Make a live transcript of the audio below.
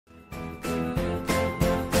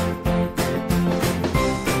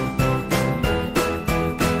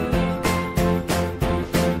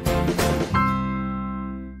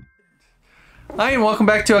Hi, and welcome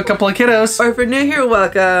back to A Couple of Kiddos. Or if you're new here,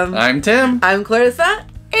 welcome. I'm Tim. I'm Clarissa.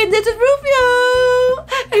 And this is Rufio.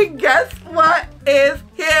 And guess what is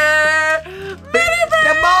here?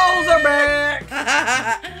 The balls are back.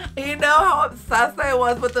 You know how obsessed I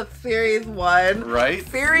was with the Series 1? Right.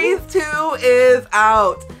 Series 2 is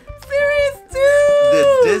out. Series 2!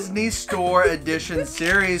 The Disney Store Edition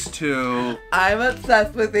Series 2. I'm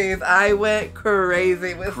obsessed with these. I went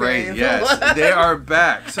crazy with these. Yes. They are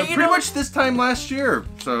back. So And pretty much this time last year.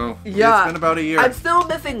 So yeah, it's been about a year. I'm still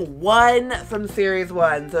missing one from Series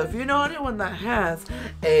 1. So if you know anyone that has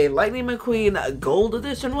a Lightning McQueen Gold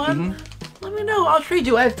Edition one, let me know. I'll trade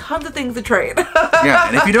you. I have tons of things to trade. Yeah,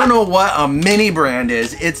 and if you don't know what a mini brand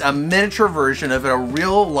is, it's a miniature version of a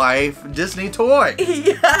real life Disney toy.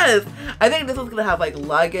 Yes. I think this one's gonna have like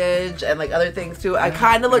luggage and like other things too. I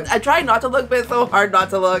kind of looked. I tried not to look, but it's so hard not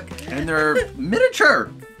to look. And they're miniature,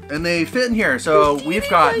 and they fit in here. So we've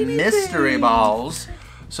got mystery balls.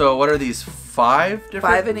 So what are these? 5 different?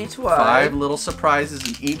 5 in each one. 5 little surprises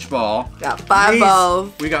in each ball. Got 5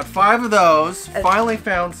 balls. We got 5 of those. Finally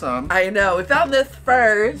found some. I know. We found this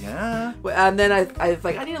first. Yeah. And then I was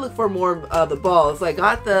like, I need to look for more of the balls. So I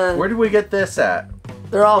got the... Where did we get this at?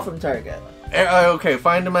 They're all from Target. Okay,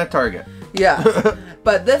 find them at Target. Yeah.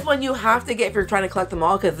 But this one you have to get if you're trying to collect them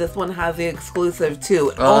all, because this one has the exclusive too.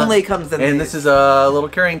 It only comes in And these. this is a little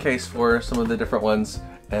carrying case for some of the different ones.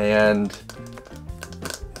 And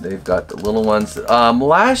they've got the little ones.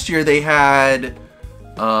 Last year they had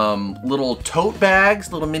little tote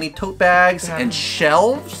bags, little mini tote bags, and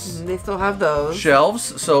shelves. They still have those.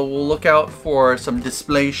 Shelves, so we'll look out for some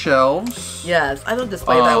display shelves. Yes, I don't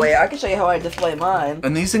display that way. I can show you how I display mine.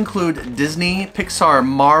 And these include Disney, Pixar,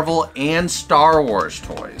 Marvel, and Star Wars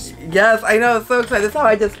toys. Yes, I know. It's so excited. That's how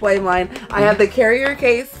I display mine. I have the carrier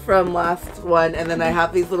case from last one, and then I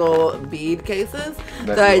have these little bead cases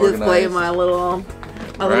that I display my little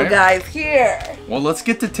guys here. Well, let's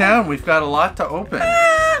get to town. We've got a lot to open.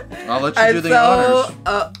 I'll let you do the honors.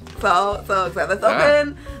 So excited. Let's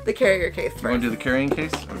open the carrier case first. You want to do the carrying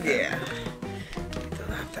case? Okay. Yeah.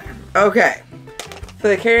 Okay. So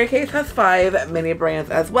the carrier case has 5 mini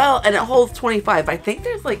brands as well, and it holds 25. I think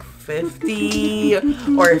there's like 50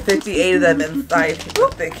 or 58 of them inside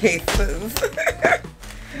the cases.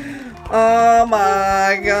 Oh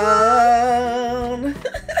my god.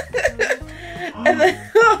 And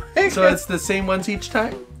then, so it's the same ones each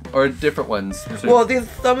time? Or different ones? Well,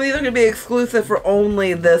 some of these are going to be exclusive for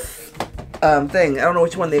only this thing. I don't know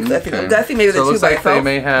which one they exclusive. I'm guessing maybe the 2 by itself. So it looks like they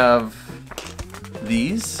may have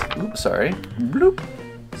these. Oops, sorry. Bloop.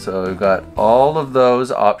 So we've got all of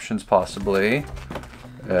those options possibly.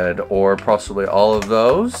 Or possibly all of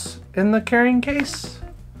those in the carrying case.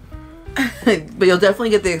 But you'll definitely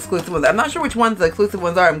get the exclusive ones. I'm not sure which ones the exclusive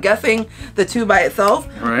ones are. I'm guessing the 2 by itself,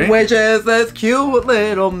 which is this cute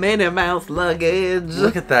little Minnie Mouse luggage.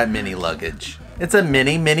 Look at that mini luggage. It's a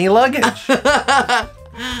mini luggage.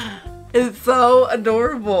 It's so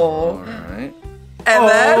adorable. All right. And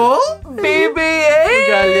then BB-8. We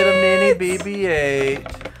got a little mini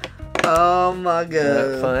BB-8. Oh my god.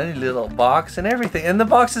 That funny little box and everything. And the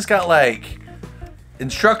box has got like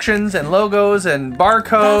instructions and logos and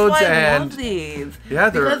barcodes. That's why I and love these. Yeah,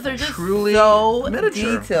 because they're just truly so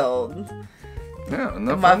miniature. detailed. Yeah, and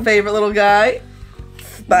my favorite little guy,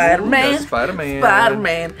 Spider-Man. Spider-Man.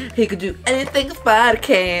 Spider-Man. He could do anything a spider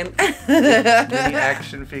can. Mini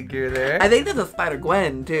action figure there. I think there's a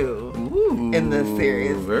Spider-Gwen too. Ooh, in this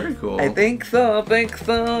series. Very cool. I think so.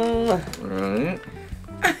 All right.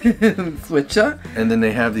 Switcher. And then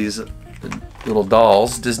they have these little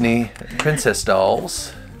dolls, Disney princess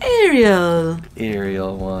dolls. Ariel.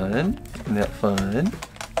 Ariel one. Isn't that fun?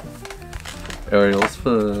 Ariel's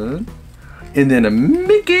fun. And then a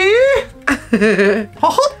Mickey.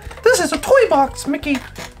 This is a toy box, Mickey.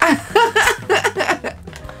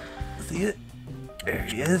 See it? There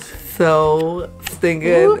he is. So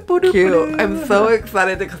stinking cute. I'm so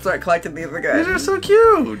excited to start collecting these again. These are so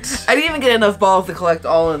cute. I didn't even get enough balls to collect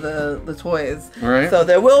all of the toys. Right. So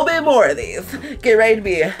there will be more of these. Get ready to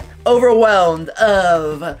be overwhelmed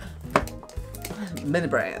of mini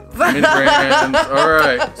brands. Mini brands. All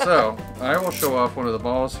right. So I will show off one of the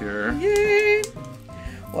balls here. Yay.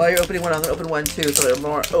 While you're opening one, I'm going to open one too so they're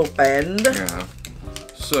more opened. Yeah.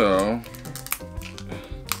 So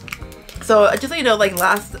just so you know, like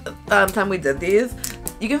last time we did these,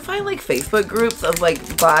 you can find like Facebook groups of like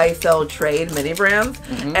buy, sell, trade mini brands,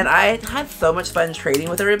 and I had so much fun trading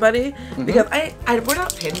with everybody because we're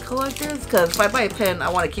not pin collectors. Because if I buy a pin, I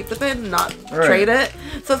want to keep the pin, not trade it.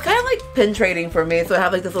 So it's kind of like pin trading for me. So I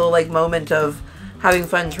have like this little like moment of having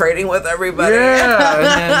fun trading with everybody. Yeah,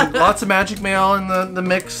 and then lots of magic mail in the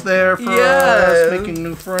mix there for us, making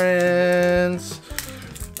new friends.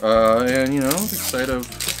 And you know, excited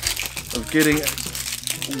of getting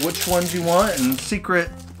which ones you want and secret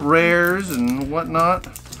rares and whatnot.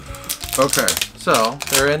 Okay, so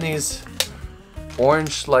they're in these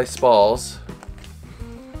orange slice balls,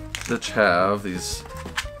 which have these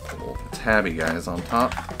little tabby guys on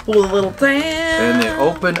top. With a little tan. And they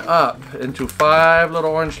open up into 5 little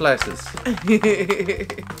orange slices.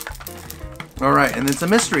 Alright, and it's a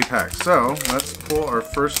mystery pack. So let's pull our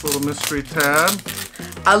first little mystery tab.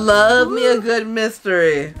 I love me a good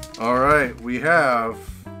mystery. Alright, we don't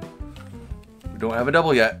have a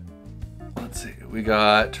double yet. Let's see, we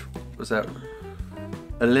got, what's that?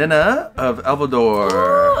 Elena of Alvador.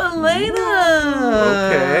 Oh, Elena.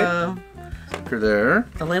 Okay. Sticker there.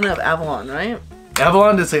 Elena of Avalon, right?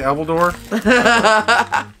 Avalon, did it say Alvador?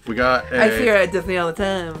 We got a... I see her at Disney all the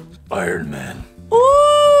time. Iron Man. Ooh!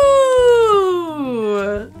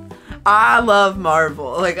 I love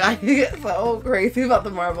Marvel. Like, I get so crazy about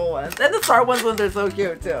the Marvel ones. And the Star Wars ones are so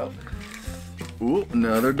cute, too. Ooh,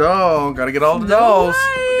 another doll. Gotta get all the dolls.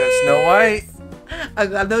 We got Snow White. I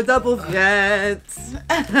got no doubles yet.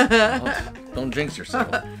 Don't jinx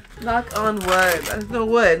yourself. Knock on wood. There's no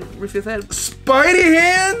wood. Rufus said. Spidey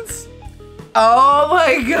hands! Oh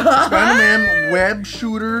my god! Spider-Man web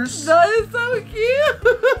shooters. That is so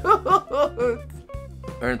cute!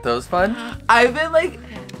 Aren't those fun? I've been like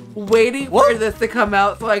waiting for this to come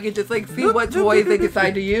out so I can just like see what toys they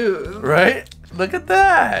decide to use. Right? Look at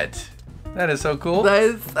that. That is so cool. That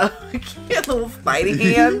is so cute. Little Spidey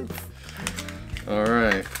hands.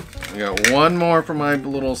 Alright. We got one more for my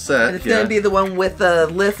little set. And it's gonna be the one with the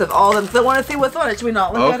list of all of them. So I want to see what's on it. Should we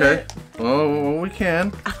not look at it? Oh, we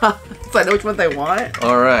can. So I know which ones they want.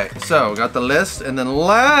 Alright, so we got the list, and then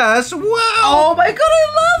last, wow! Oh my god, I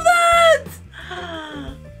love that!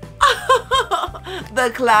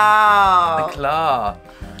 The claw. The claw.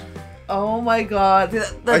 Oh my god.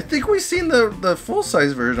 I think we've seen the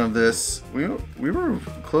full-size version of this. We were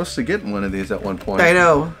close to getting one of these at one point. I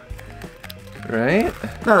know. Right?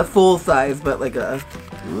 Not a full size, but like a...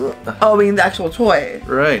 Oh, I mean the actual toy.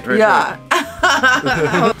 Right. Yeah.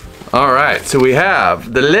 Right. Alright, so we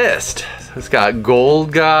have the list. It's got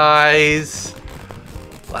gold guys,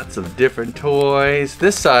 lots of different toys.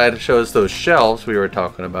 This side shows those shelves we were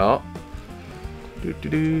talking about. Yeah,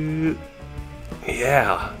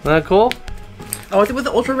 isn't that cool? Oh, let's see what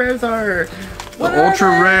the ultra rares are. The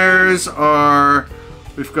ultra rares are,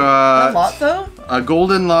 we've got Lotso? a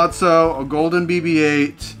golden Lotso, a golden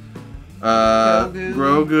BB-8,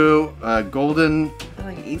 Grogu, a golden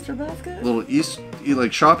Like an Easter basket? little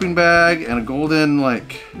like shopping bag, and a golden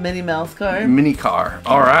like Minnie Mouse car. mini car.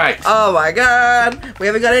 All right. Oh my god. We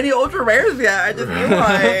haven't got any ultra rares yet. I just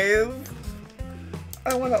realized.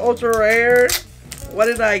 I want an ultra rare. What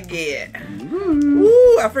did I get?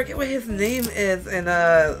 Ooh, I forget what his name is in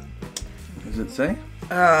Does it say?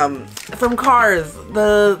 from Cars.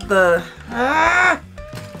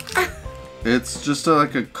 It's just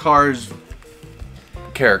like a Cars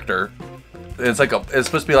character. It's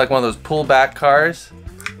supposed to be like one of those pull back cars.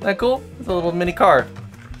 Isn't that cool? It's a little mini car.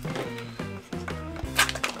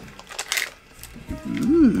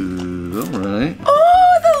 Ooh, alright.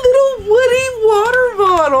 Oh, the little Woody water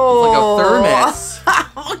bottle. It's like a thermos.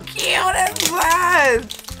 How cute is that?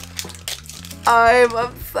 I'm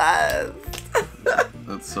obsessed.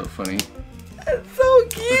 That's so funny. It's so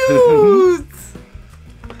cute.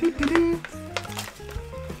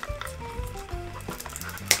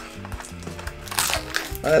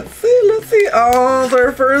 Let's see. Oh, it's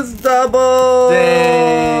our first double.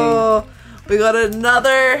 Dang. We got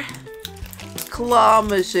another claw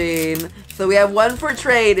machine. So we have one for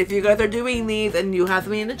trade. If you guys are doing these and you have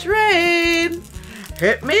me in a trade,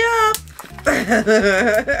 hit me up.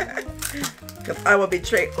 Because I will be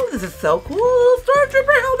trade. Oh, this is so cool.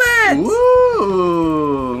 Stormtrooper helmet.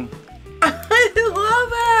 Ooh. I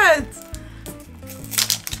love it.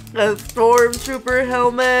 A Stormtrooper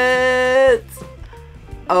helmet.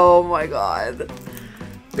 Oh my god.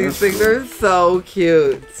 These things are so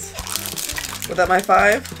cute. Was that my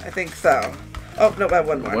 5? I think so. Oh, no, I have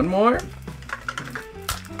one more. One more?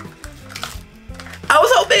 I was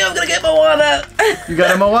hoping I was going to get Moana. You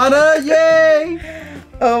got a Moana? Yay!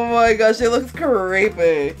 Oh my gosh, she looks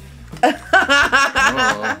creepy.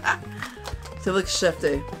 Oh. She looks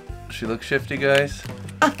shifty. She looks shifty, guys.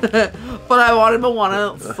 But I wanted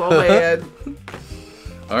Moana so bad.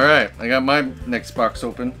 Alright, I got my next box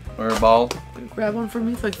open. Or a ball. Grab one for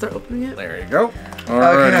me so I can start opening it. There you go.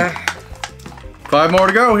 Alright. Okay. 5 more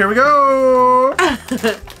to go. Here we go.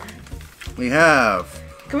 We have.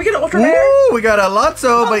 Can we get an ultra rare? Ooh, we got a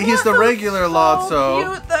Lotso, but he's the Lotso's regular so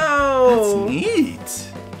Lotso. Cute though. That's neat.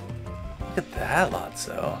 Look at that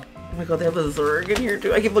Lotso. Oh my god, they have a Zerg in here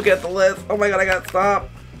too. I keep looking at the list. Oh my god, I gotta stop.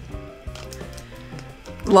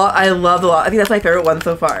 I love the lot. I think that's my favorite one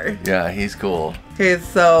so far. Yeah, he's cool. He's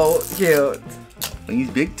so cute. And he's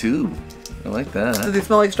big too. I like that. Does he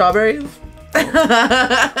smell like strawberries?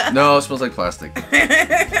 No, it smells like plastic.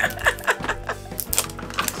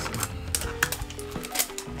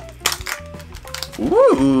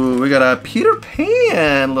 Ooh, we got a Peter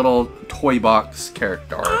Pan little toy box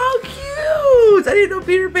character. Oh, cute! I didn't know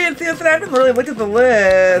Peter Pan. See, I haven't really looked at the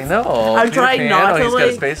list. I know. I'm Peter trying Pan. not to he's like. got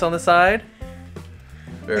his face on the side.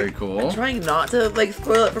 Very cool. I'm trying not to like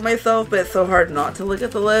spoil it for myself, but it's so hard not to look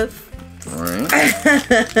at the list. All right.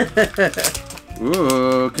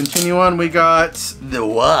 Ooh, continue on. We got the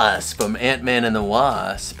Wasp from Ant-Man and the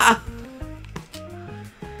Wasp.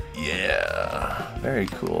 Yeah, very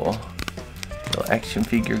cool. Little action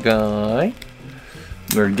figure guy.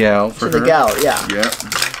 Or gal for her. The gal, yeah. Yeah.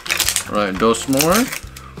 All right, dos more.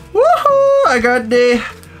 Woohoo! I got the.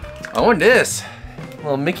 I want this.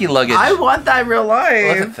 Little Mickey luggage. I want that in real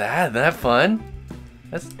life. Look at that. Isn't that fun?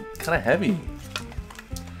 That's kind of heavy.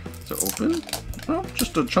 Is it open? No,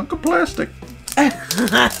 just a chunk of plastic.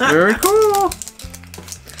 Very cool.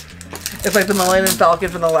 It's like the Millennium Falcon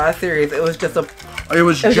from the last series. It was just a. It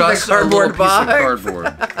was just a cardboard box. Piece of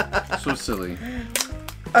cardboard. So silly.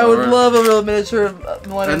 I would love a real miniature of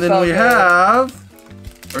Millennium And then Falcon. we have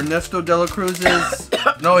Ernesto de la Cruz's.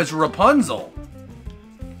 No, it's Rapunzel.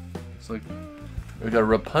 It's like we got a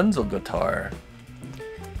Rapunzel guitar.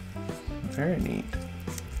 Very neat.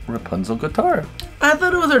 Rapunzel guitar. I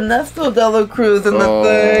thought it was Ernesto de la Cruz in the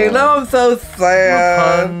thing. Now I'm so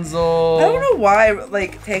sad. Rapunzel. I don't know why,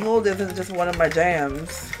 like, Tangled isn't just one of my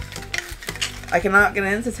jams. I cannot get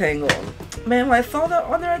into Tangled. Man, when I saw that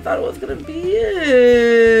on there, I thought it was gonna be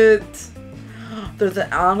it. There's an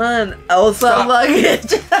Anna and Elsa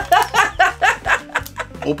luggage.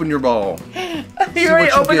 Open your ball. You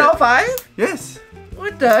already opened all 5? Yes.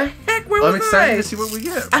 What the heck? Where was I'm excited I? to see what we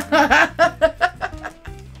get.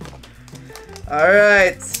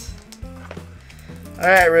 Alright.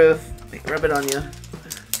 Alright, Ruth. Rub it on you.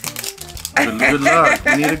 Good luck.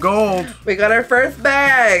 We need a gold. We got our first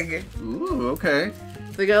bag. Ooh, okay.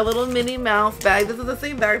 So we got a little Minnie Mouse bag. This is the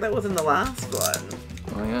same bag that was in the last one.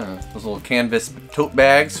 Oh yeah, those little canvas tote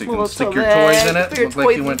bags so you can stick tote your bag, toys in it. put your Looks like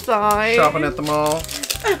you toys went inside. shopping at the mall.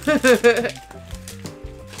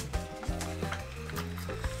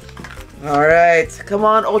 Alright, come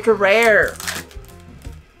on, ultra rare.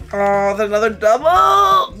 Oh, there's another double.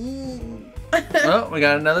 Oh, we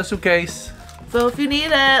got another suitcase. So if you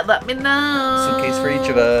need it, let me know. Suitcase for each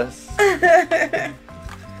of us.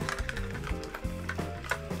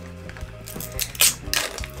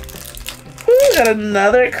 Ooh, got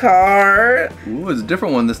another card. Ooh, it's a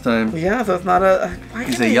different one this time. Yeah, so it's not a.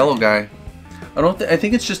 He's a yellow guy. I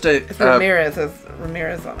think it's just a. It's Ramirez. It's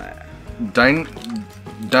Ramirez on it.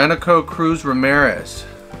 Dinoco Cruz Ramirez.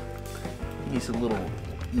 He's a little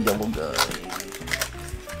yellow guy.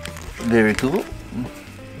 Very cool.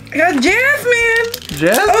 I got Jasmine.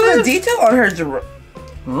 Jasmine. Oh, the detail on her dress.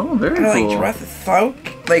 Oh, very Her cool. like dress is so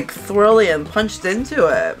like swirly and punched into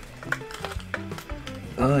it.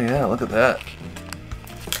 Oh yeah, look at that.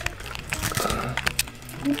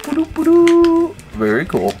 Very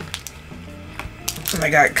cool. And I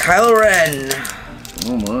got Kylo Ren.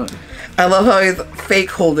 Oh my. I love how he's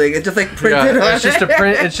fake holding. It's just like printed on it's just a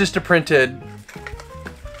print. It's just a printed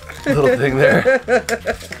little thing there.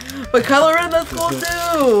 But Kylo Ren, that's cool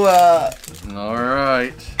too. All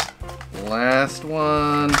right, last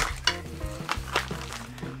one.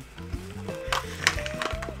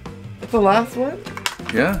 It's the last one.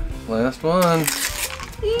 Yeah, last one.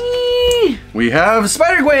 Eee! We have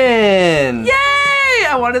Spider-Gwen! Yay!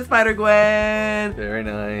 I wanted Spider-Gwen. Very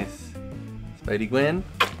nice. Spidey-Gwen.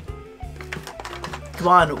 Come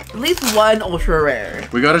on, at least one ultra rare.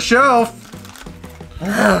 We got a shelf.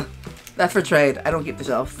 That's for trade. I don't keep the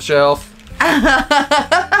shelf. Shelf.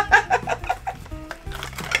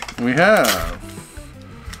 We have.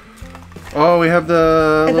 Oh, we have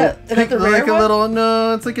the. Is that the rare like a one? little.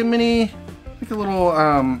 No, it's like a mini. Like a little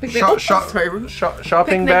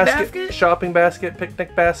shopping Picnic basket. Shopping basket,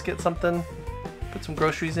 picnic basket, something. Put some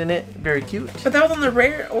groceries in it. Very cute. But that was on the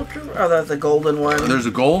rare ultra. Oh, that's a golden one. There's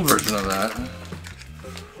a gold version of that.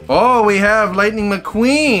 Oh, we have Lightning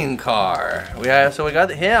McQueen car. So we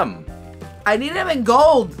got him. I need him in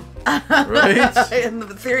gold. Right? In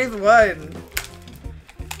the series 1.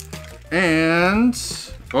 And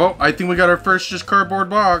I think we got our first just cardboard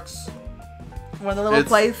box. One of the little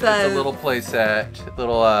play sets. It's a little play set.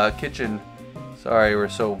 Little kitchen. Sorry, we're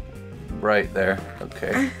so bright there.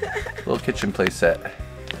 Okay. Little kitchen play set.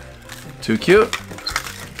 Too cute.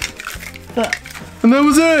 And that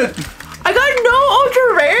was it. I got no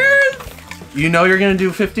ultra rares. You know you're gonna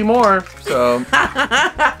do 50 more, so.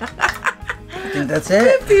 I think that's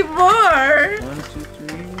it. 50 more. 1, 2,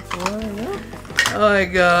 3, 4. Yeah. Oh my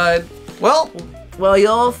god. Well,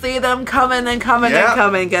 you'll see them coming and coming and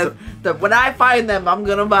coming, because when I find them, I'm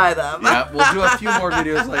gonna buy them. Yeah, we'll do a few more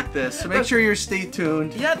videos like this, so make sure you're stay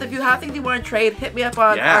tuned. Yeah, if you have things you want to trade, hit me up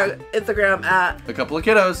on our Instagram at A Couple of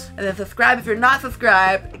Kiddos. And then subscribe if you're not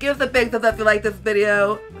subscribed. Give us a big thumbs up if you like this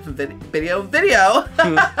video.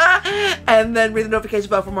 And then read the notification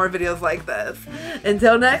bell for more videos like this.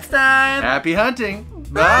 Until next time. Happy hunting.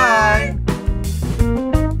 Bye.